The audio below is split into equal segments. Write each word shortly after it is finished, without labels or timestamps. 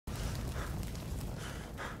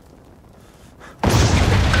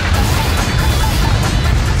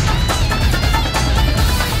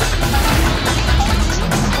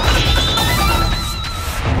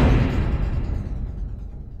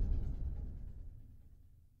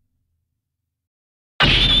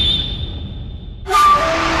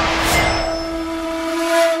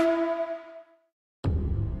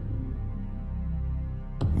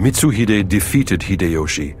Mitsuhide defeated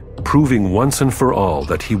Hideyoshi, proving once and for all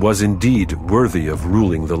that he was indeed worthy of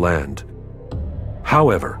ruling the land.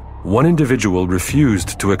 However, one individual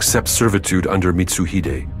refused to accept servitude under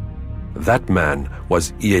Mitsuhide. That man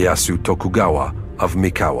was Ieyasu Tokugawa of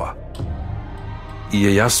Mikawa.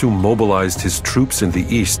 Ieyasu mobilized his troops in the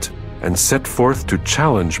east and set forth to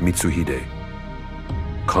challenge Mitsuhide.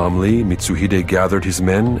 Calmly, Mitsuhide gathered his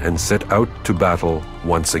men and set out to battle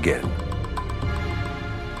once again.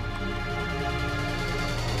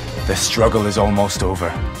 The struggle is almost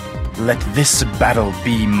over. Let this battle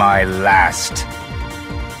be my last.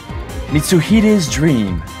 Mitsuhide's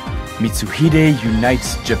dream. Mitsuhide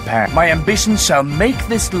unites Japan. My ambition shall make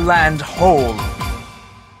this land whole.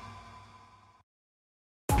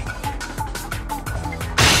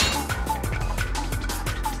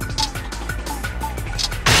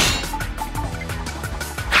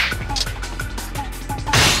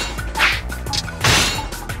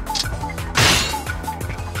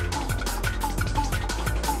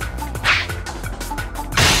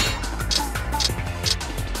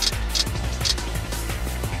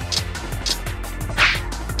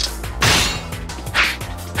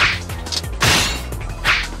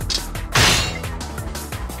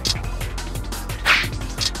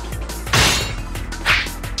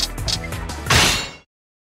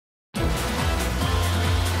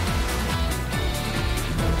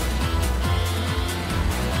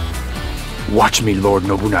 Watch me, Lord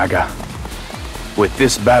Nobunaga. With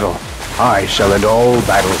this battle, I shall end all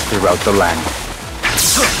battles throughout the land.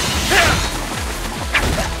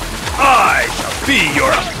 I shall be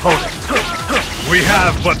your opponent. We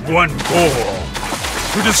have but one goal: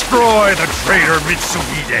 to destroy the traitor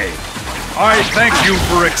Mitsuhide. I thank you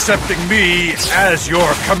for accepting me as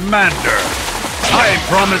your commander. I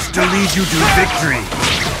promise to lead you to victory,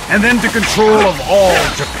 and then to control of all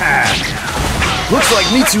Japan. Looks like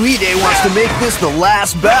Mitsuhide wants to make this the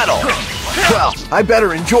last battle. Well, I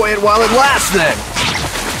better enjoy it while it lasts then.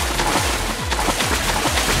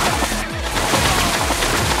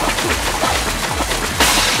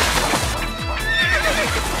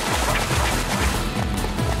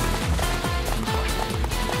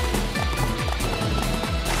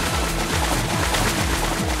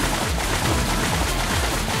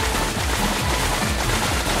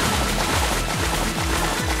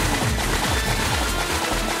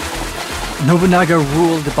 Nobunaga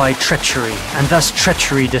ruled by treachery, and thus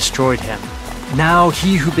treachery destroyed him. Now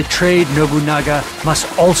he who betrayed Nobunaga must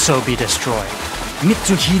also be destroyed.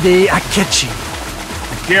 Mitsuhide Akechi.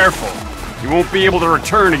 Be careful. You won't be able to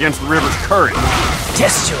return against the river's current.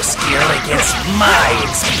 Test your skill against my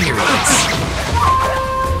experience.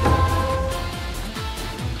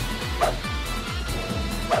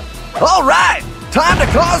 All right, time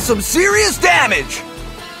to cause some serious damage.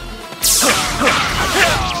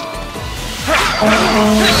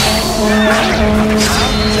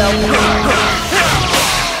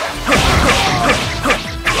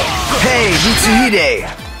 Hey,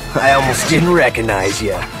 Mitsuhide! I almost didn't recognize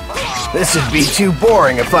you. This would be too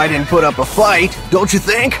boring if I didn't put up a fight, don't you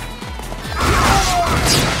think?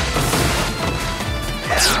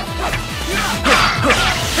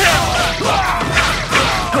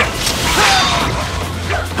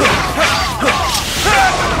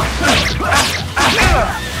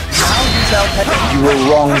 You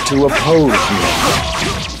were wrong to oppose me.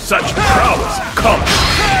 Such prowess and color.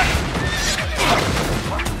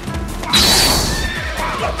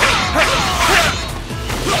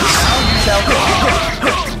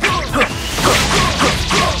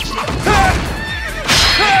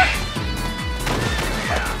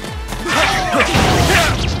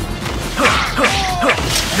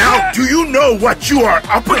 Now, do you know what you are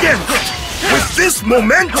up against? With this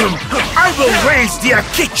momentum, I will raise the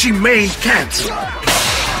Akechi main camp.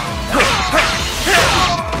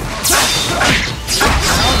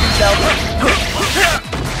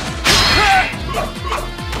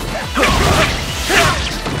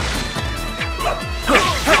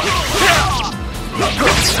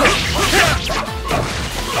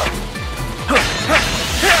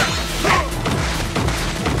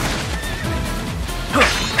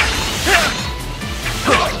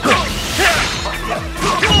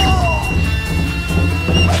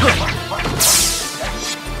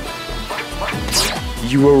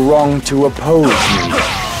 You were wrong to oppose me.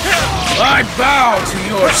 I bow to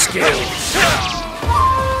your skills.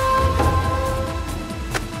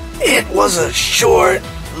 It was a short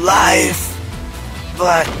life,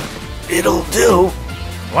 but it'll do.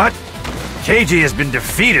 What? Keiji has been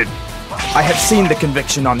defeated. I have seen the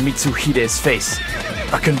conviction on Mitsuhide's face.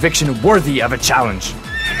 A conviction worthy of a challenge.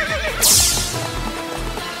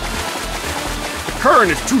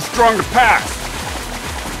 current is too strong to pass.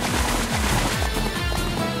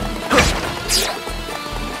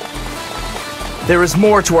 There is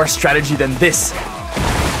more to our strategy than this.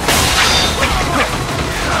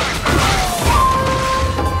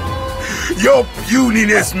 Your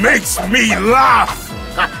puniness makes me laugh!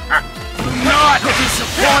 Do not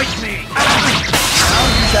disappoint me! Now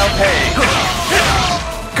you shall pay.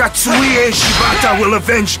 Katsuie Shibata will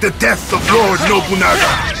avenge the death of Lord Nobunaga!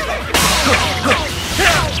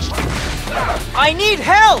 I need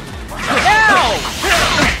help! Now!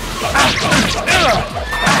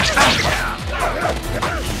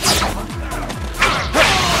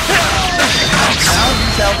 Now you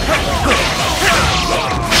shall pay.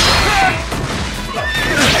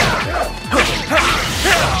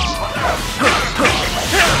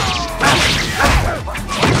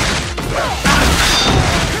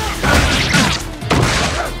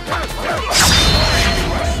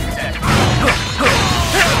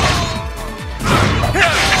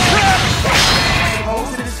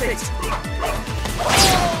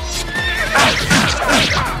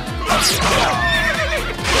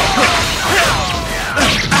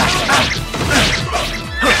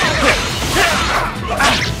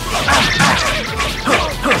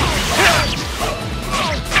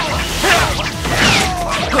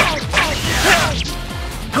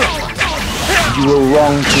 You were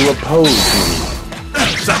wrong to oppose me.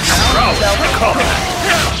 Such prowess, come!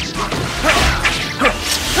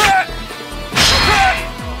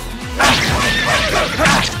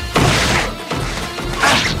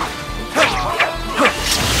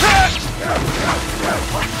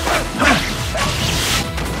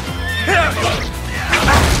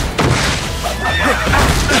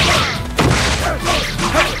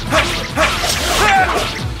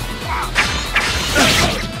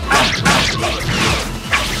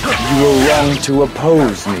 You were wrong to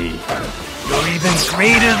oppose me. You're even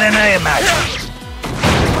greater than I imagined.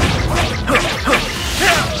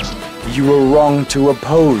 You were wrong to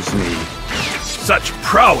oppose me. Such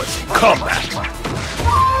prowess in combat!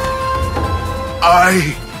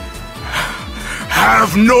 I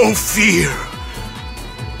have no fear.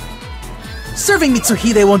 Serving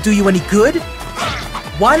Mitsuhide won't do you any good.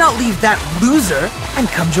 Why not leave that loser and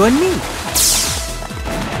come join me?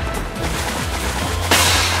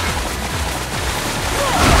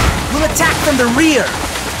 We'll attack from the rear.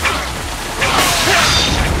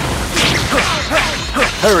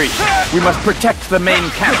 Hurry! We must protect the main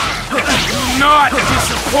camp. Do not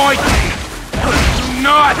disappoint me! Do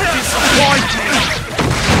not disappoint me!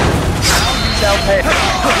 Now you shall pay.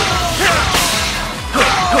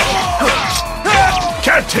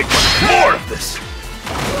 Can't take much more of this!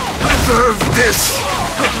 Serve this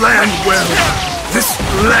land well. This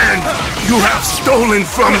land you have stolen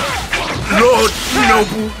from Lord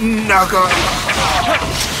Nobunaga.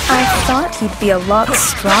 I thought he'd be a lot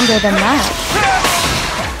stronger than that.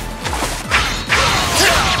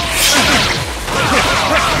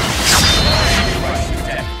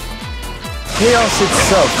 Chaos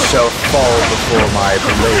itself shall fall before my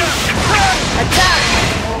blade. Attack!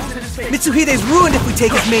 Mitsuhide's ruined if we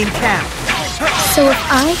take his main camp. So if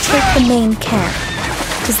I take the main camp,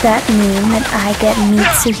 does that mean that I get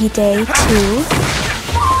Mitsuhide too?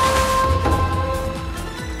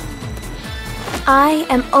 I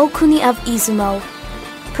am Okuni of Izumo.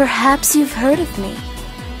 Perhaps you've heard of me.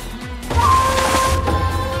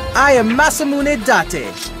 I am Masamune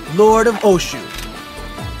Date, Lord of Oshu.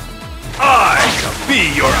 I shall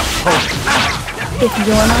be your opponent! If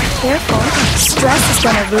you're not careful, stress is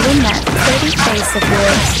gonna ruin that pretty face of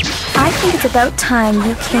yours. I think it's about time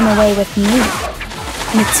you came away with me,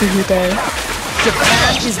 Mitsuhide.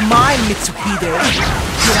 Japan is mine, Mitsuhide.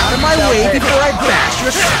 Get out of my way before I bash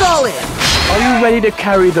your skull in. Are you ready to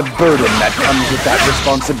carry the burden that comes with that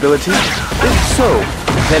responsibility? If so,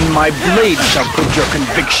 then my blade shall put your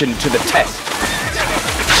conviction to the test.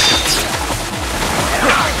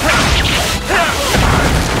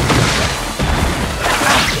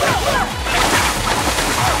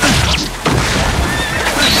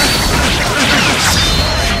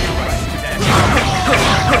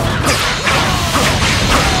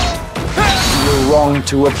 Wrong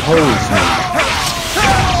to oppose me.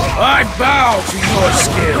 I bow to your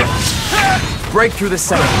skills. Break through the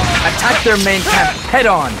center. Attack their main camp head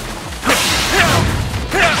on.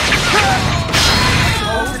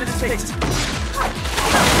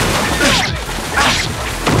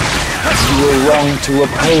 You were wrong to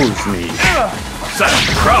oppose me. Such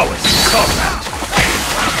prowess in combat!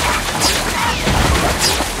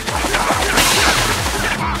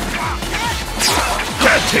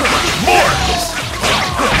 Can't take much more of this!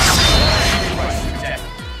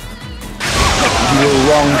 You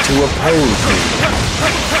wrong to oppose me.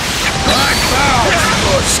 I bow to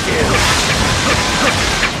your skill.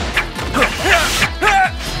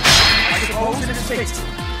 I suppose it is fate.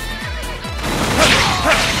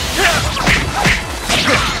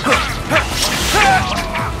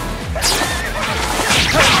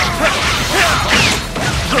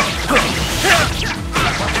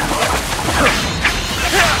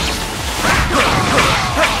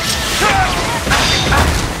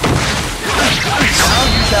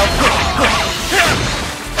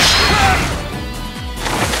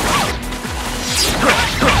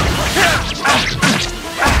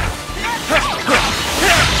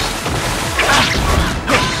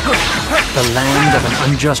 The land of an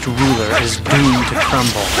unjust ruler is doomed to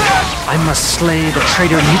crumble. I must slay the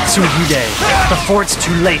traitor Mitsuhide before it's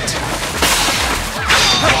too late.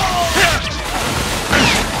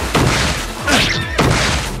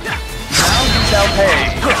 Now you shall pay.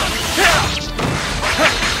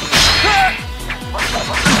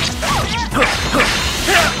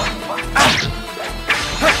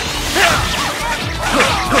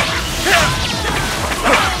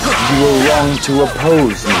 You were wrong to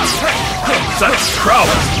oppose me. Such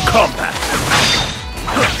prowess in combat!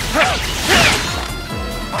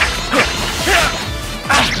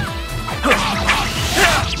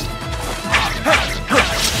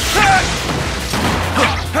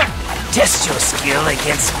 Test your skill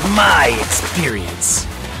against my experience.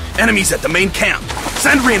 Enemies at the main camp.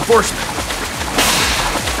 Send reinforcements.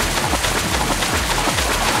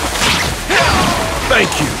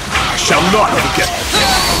 Thank you. I shall not forget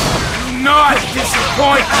this. Do not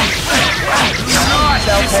disappoint me. Do not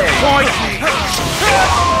disappoint me.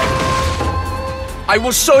 I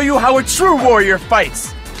will show you how a true warrior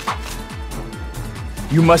fights.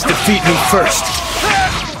 You must defeat me first,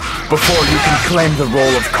 before you can claim the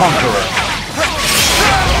role of conqueror.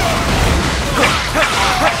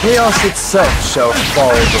 Chaos itself shall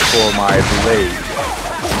fall before my blade.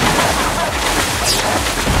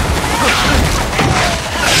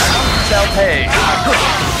 Shall pay.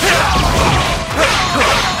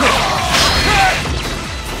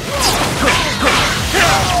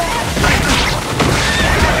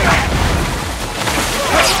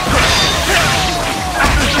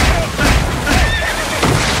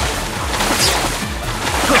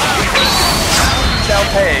 Shall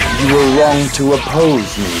pay. You were wrong to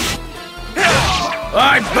oppose me.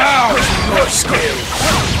 I bow to your skill.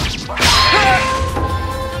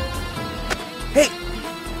 Hey,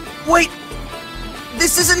 wait!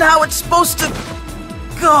 This isn't how it's supposed to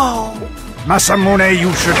go. Masamune,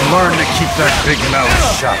 you should learn to keep that big mouth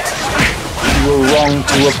shut. You were wrong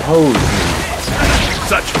to oppose me.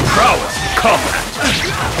 Such prowess in combat!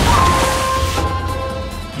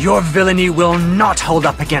 Your villainy will not hold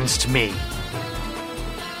up against me.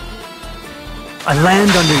 A land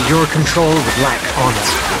under your control would lack honor,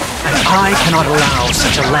 and I cannot allow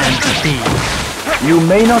such a land to be. You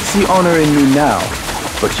may not see honor in me now,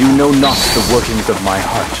 but you know not the workings of my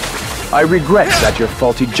heart. I regret that your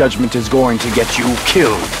faulty judgment is going to get you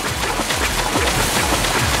killed.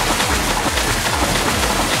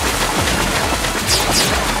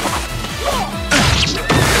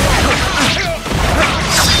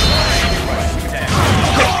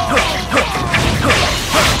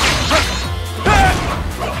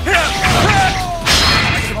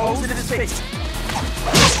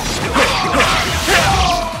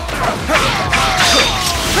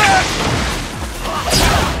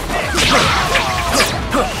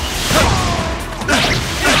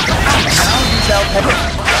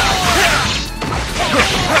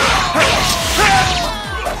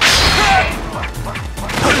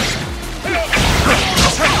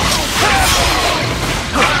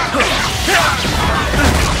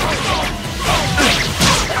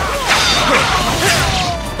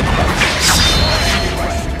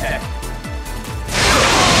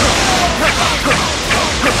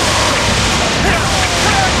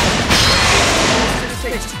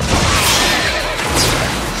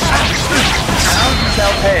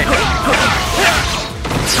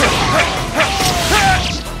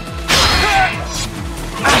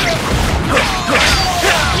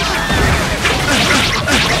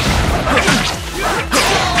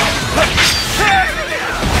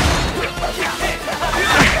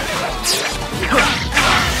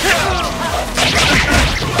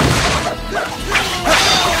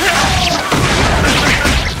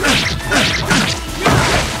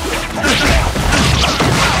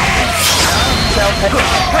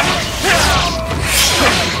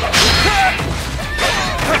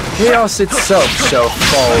 Chaos itself shall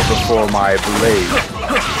fall before my blade.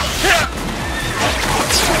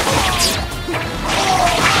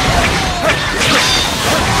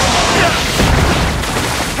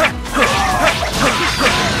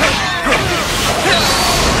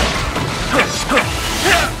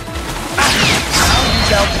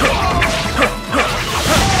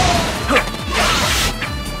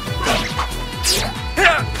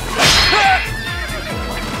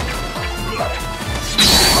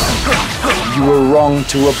 You were wrong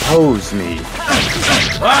to oppose me.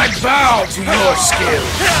 I bow to your skill.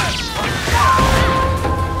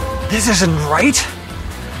 This isn't right.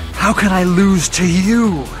 How can I lose to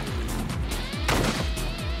you?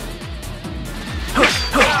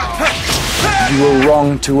 You were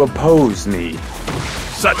wrong to oppose me.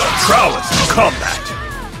 Such prowess in combat.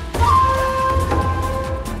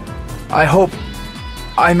 I hope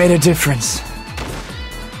I made a difference.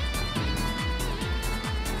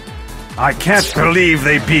 I can't believe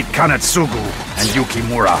they beat Kanetsugu and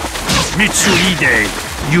Yukimura. Mitsuhide,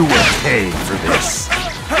 you will pay for this.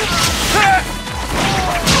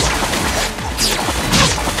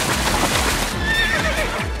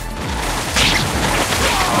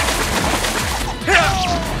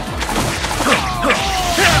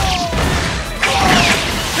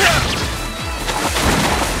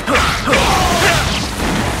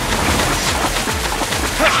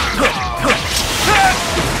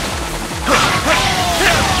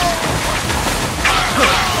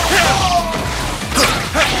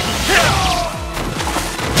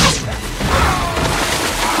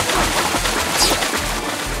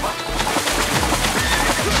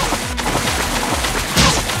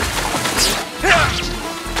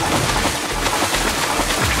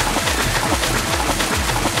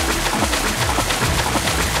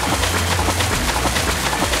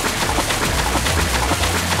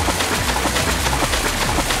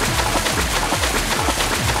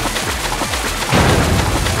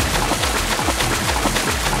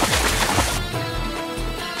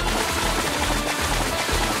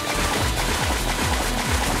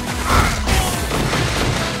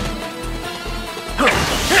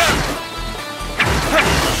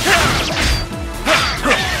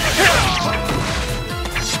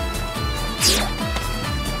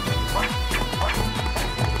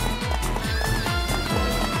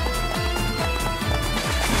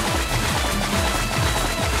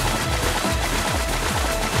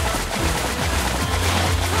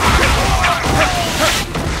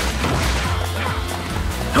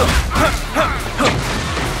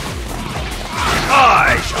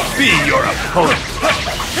 Be your opponent.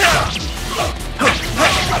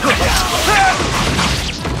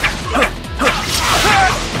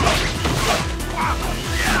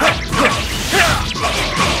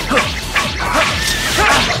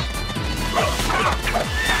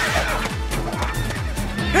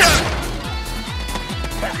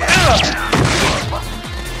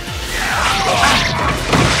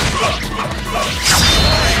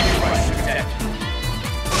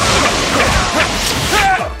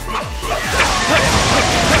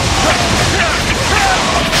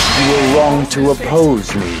 You were wrong to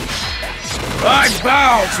oppose me. I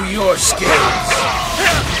bow to your skills.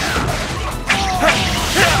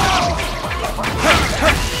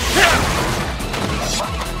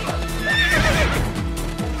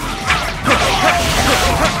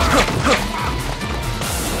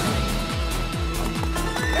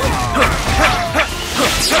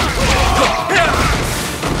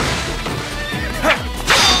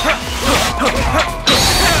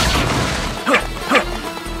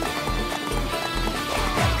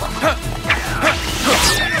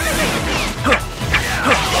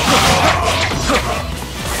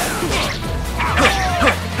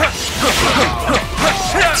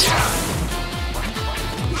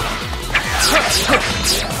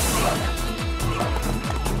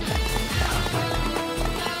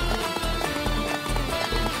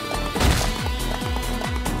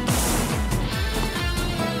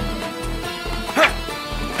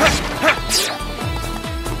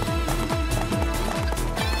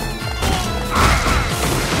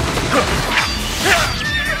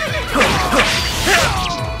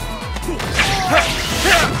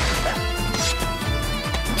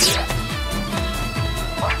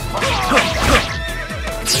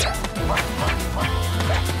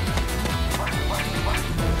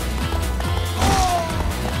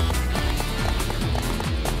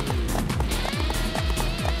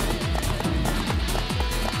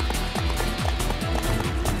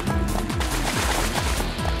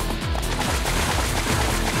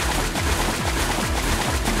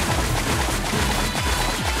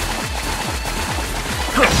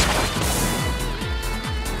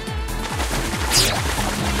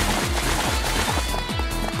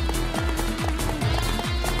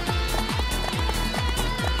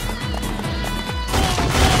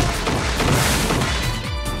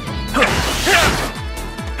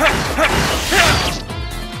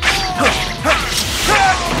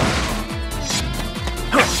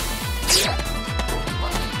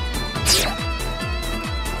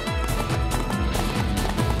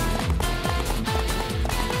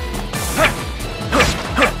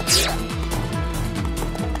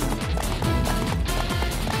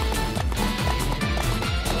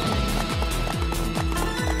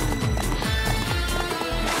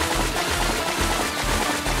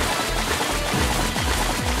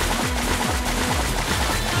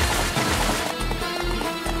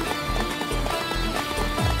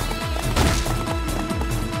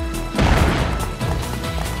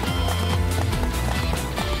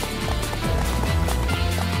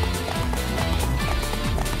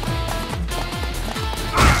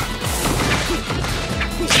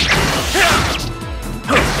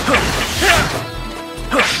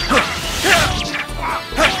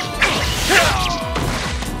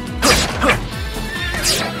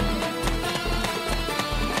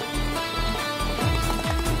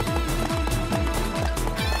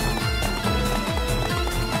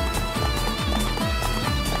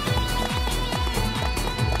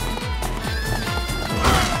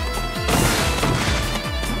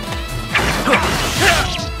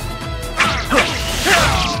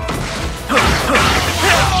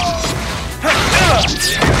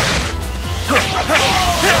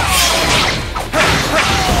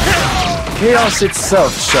 Chaos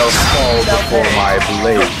itself shall fall before my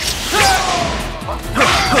blade.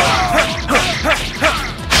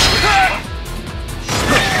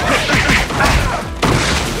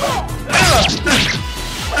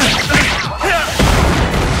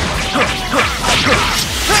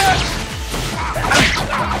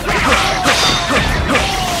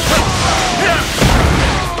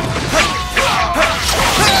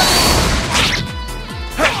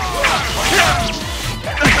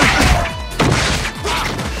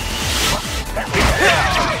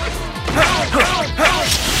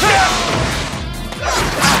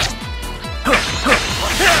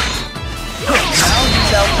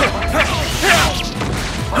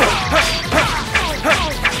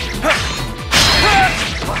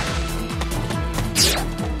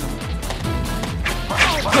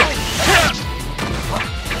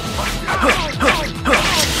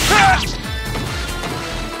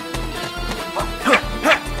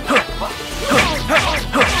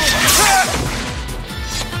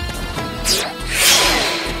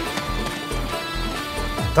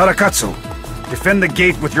 Tarakatsu, defend the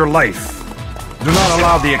gate with your life. Do not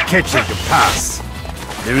allow the Akechi to pass.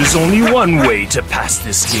 There is only one way to pass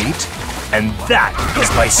this gate, and that is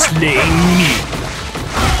by slaying me.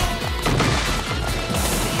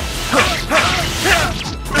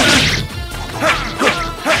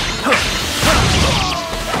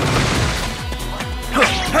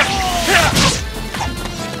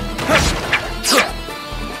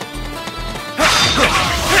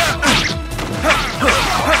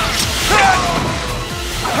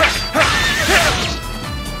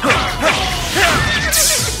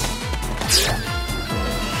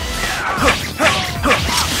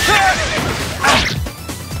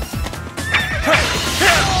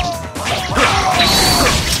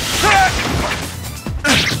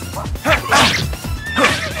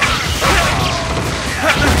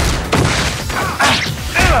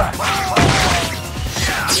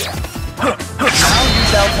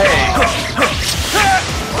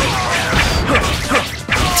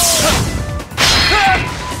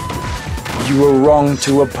 You were wrong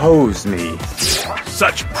to oppose me.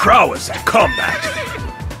 Such prowess in combat!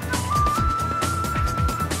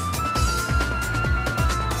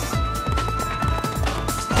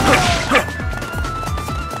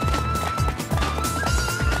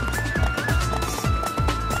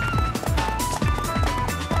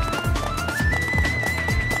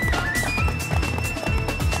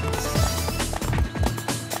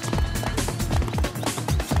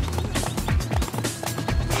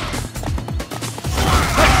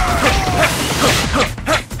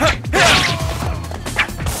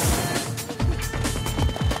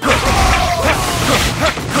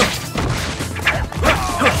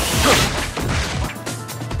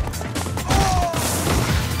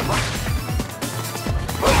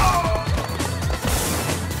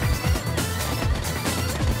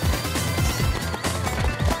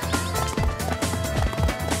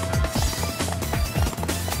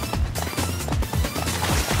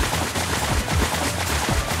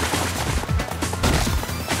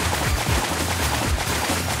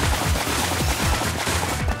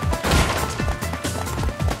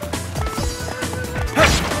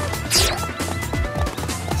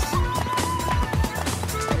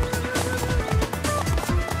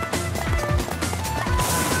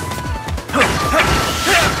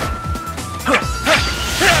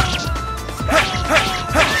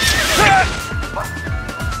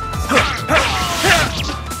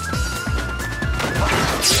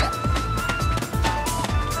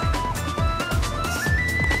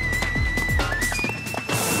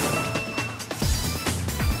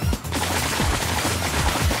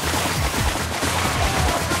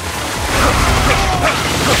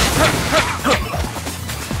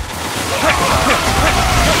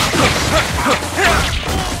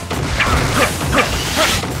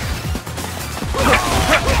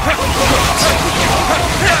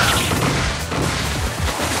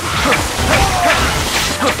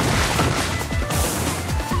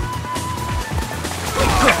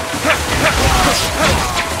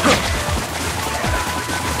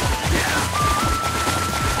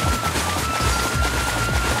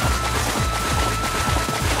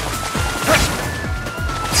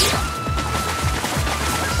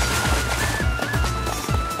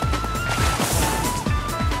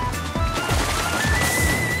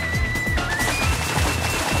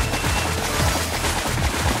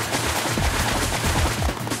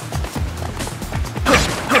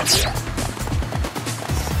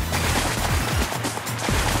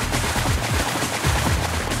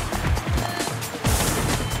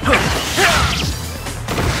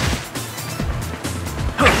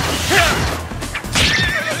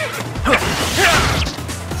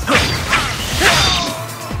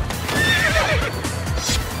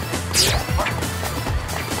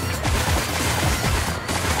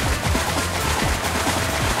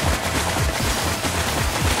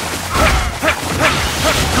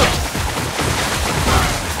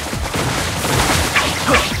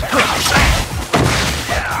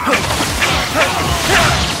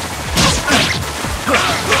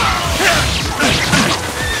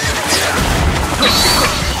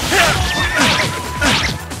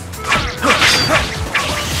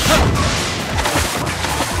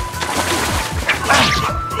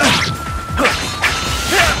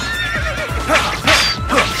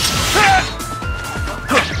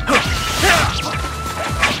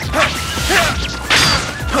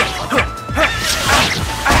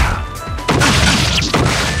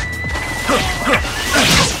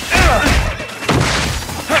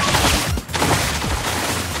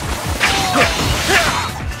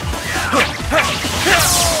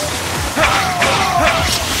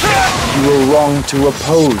 You were wrong to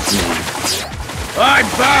oppose me. I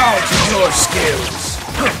bow to your skills.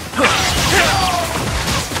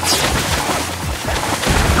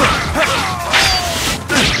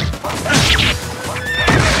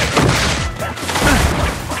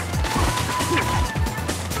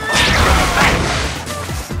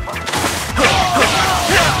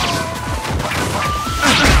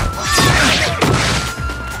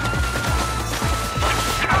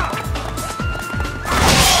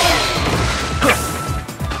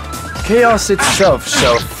 Chaos itself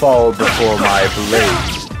shall fall before my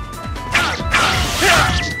blade.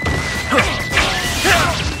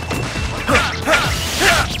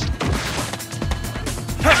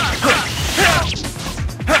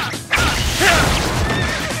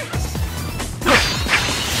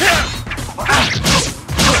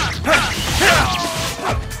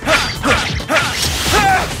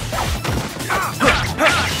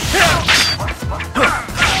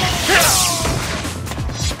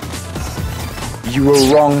 You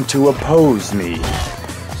were wrong to oppose me.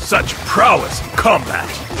 Such prowess in combat!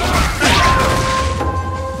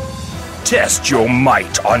 Test your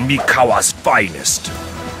might on Mikawa's finest.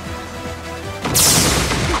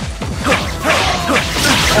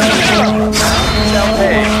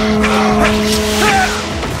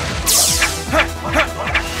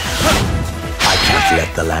 I can't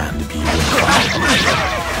let the land be unified.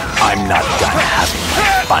 I'm not done having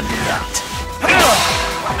my fun yet.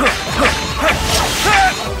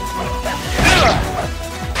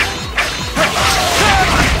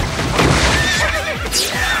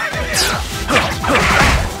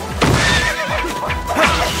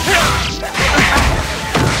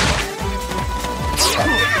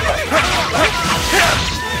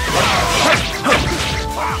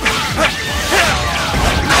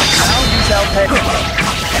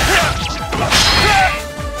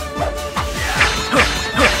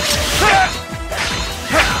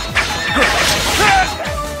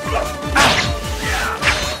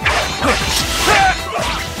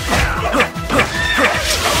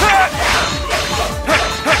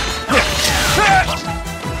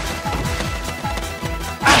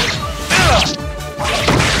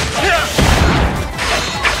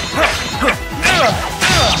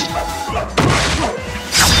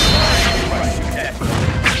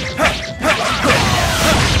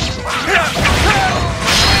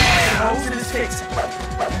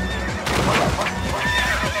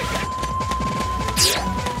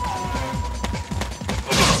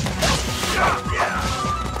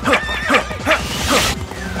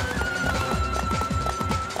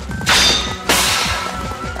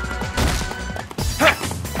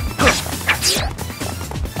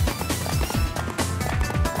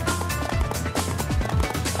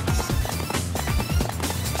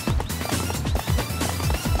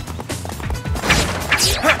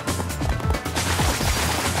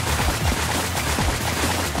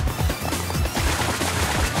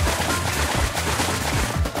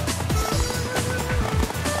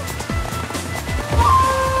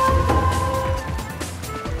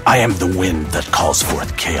 I am the wind that calls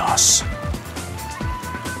forth chaos.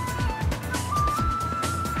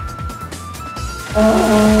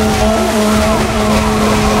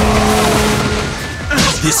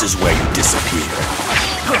 This is where you disappear.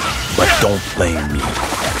 But don't blame me.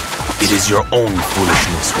 It is your own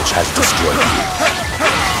foolishness which has destroyed you.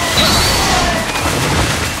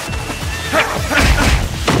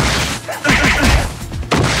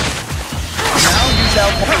 Now you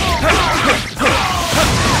shall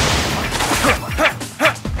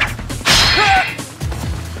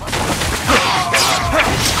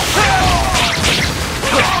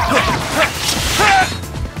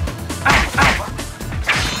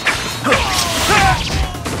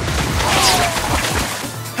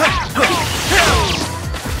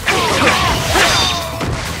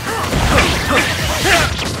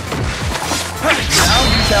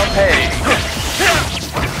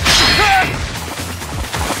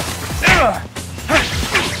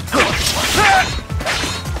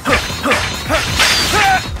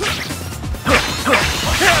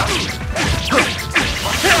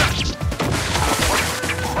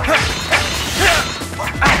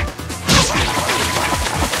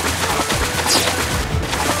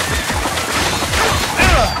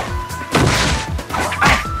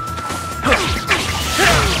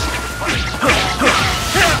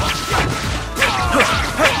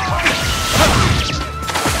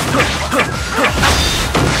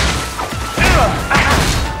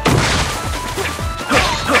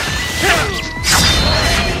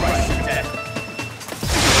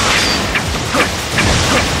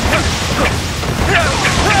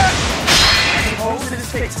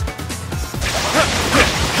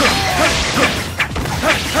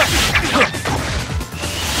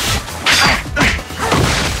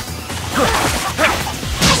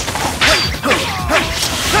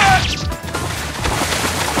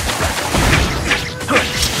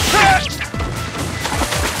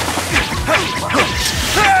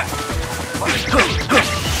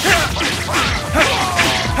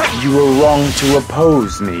long to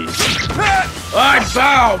oppose me. I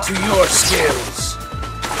bow to your skills.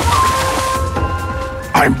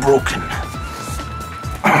 I'm broken.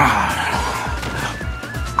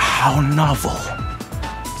 How novel.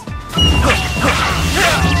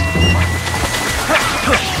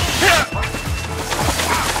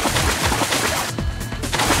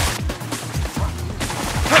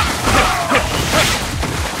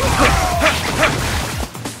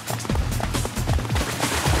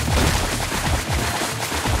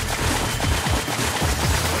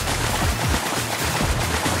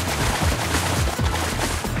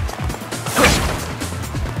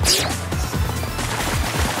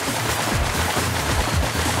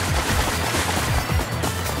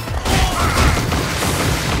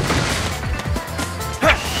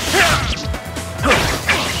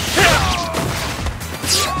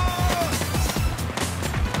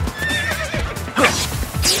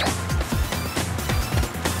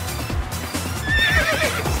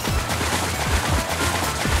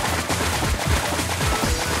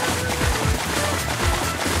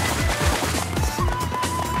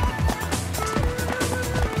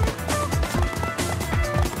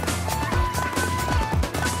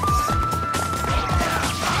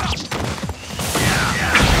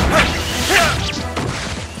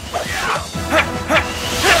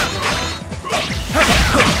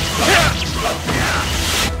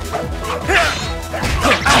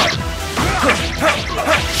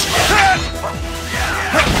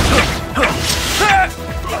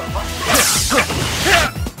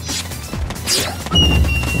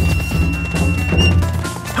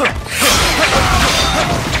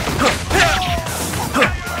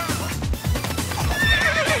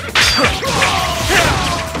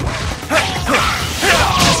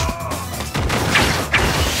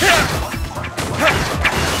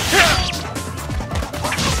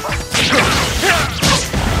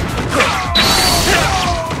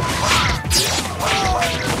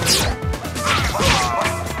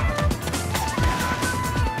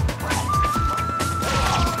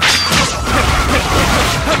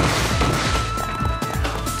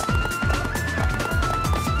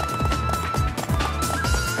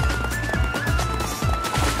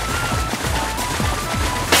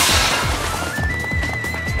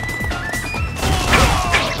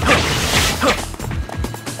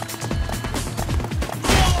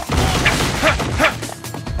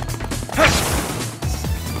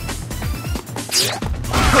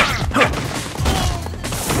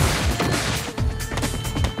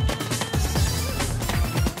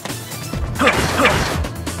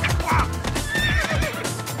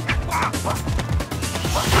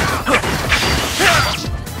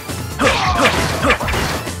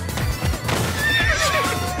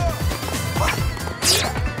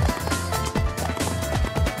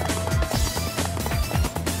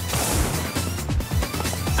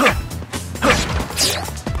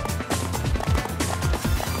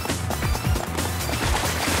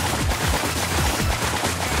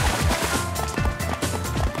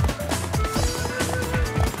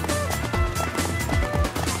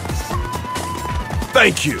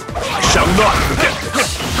 Thank you. I shall not forget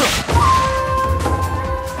this.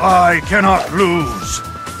 I cannot lose.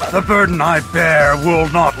 The burden I bear will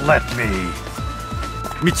not let me.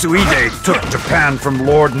 Mitsuhide took Japan from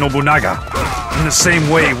Lord Nobunaga in the same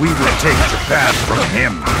way we would take Japan from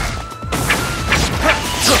him.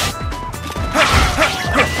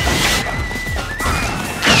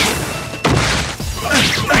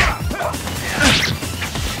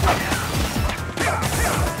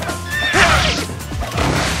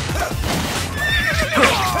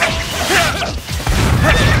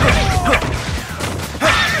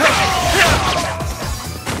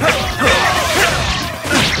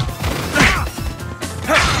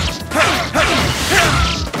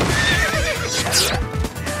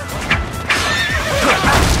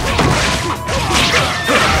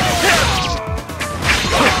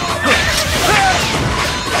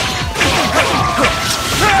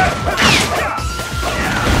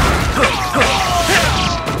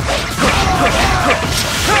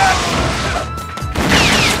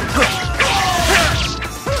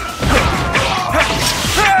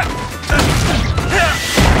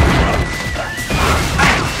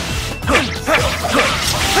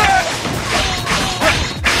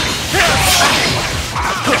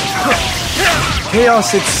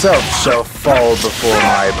 Chaos itself shall fall before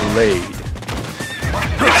my blade.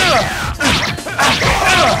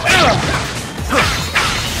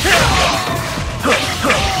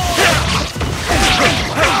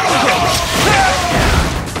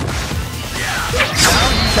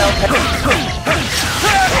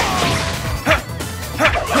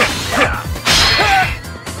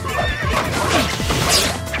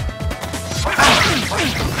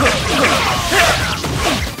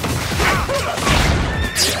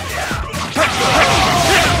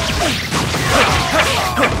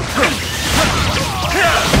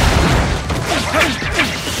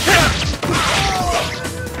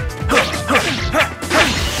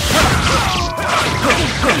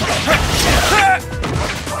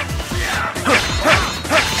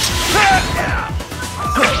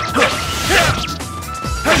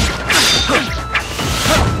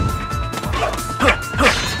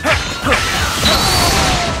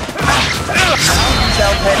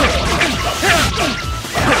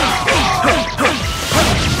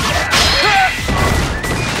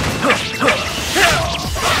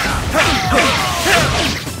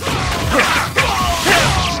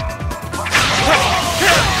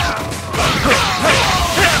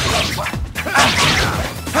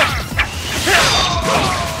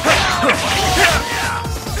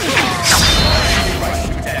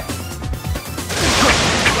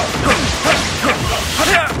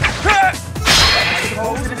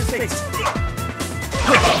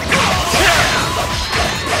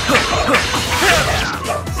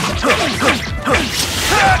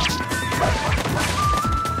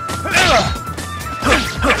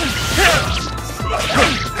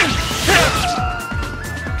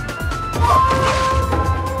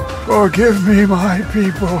 Forgive me, my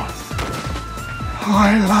people.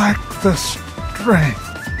 I lack the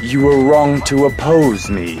strength. You were wrong to oppose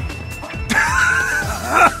me.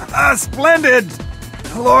 Splendid!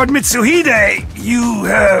 Lord Mitsuhide, you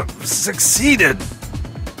have succeeded.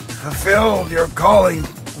 Fulfilled your calling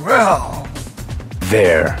well.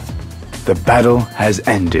 There. The battle has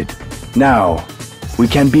ended. Now, we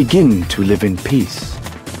can begin to live in peace.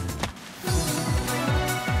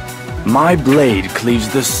 My blade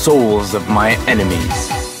cleaves the souls of my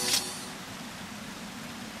enemies.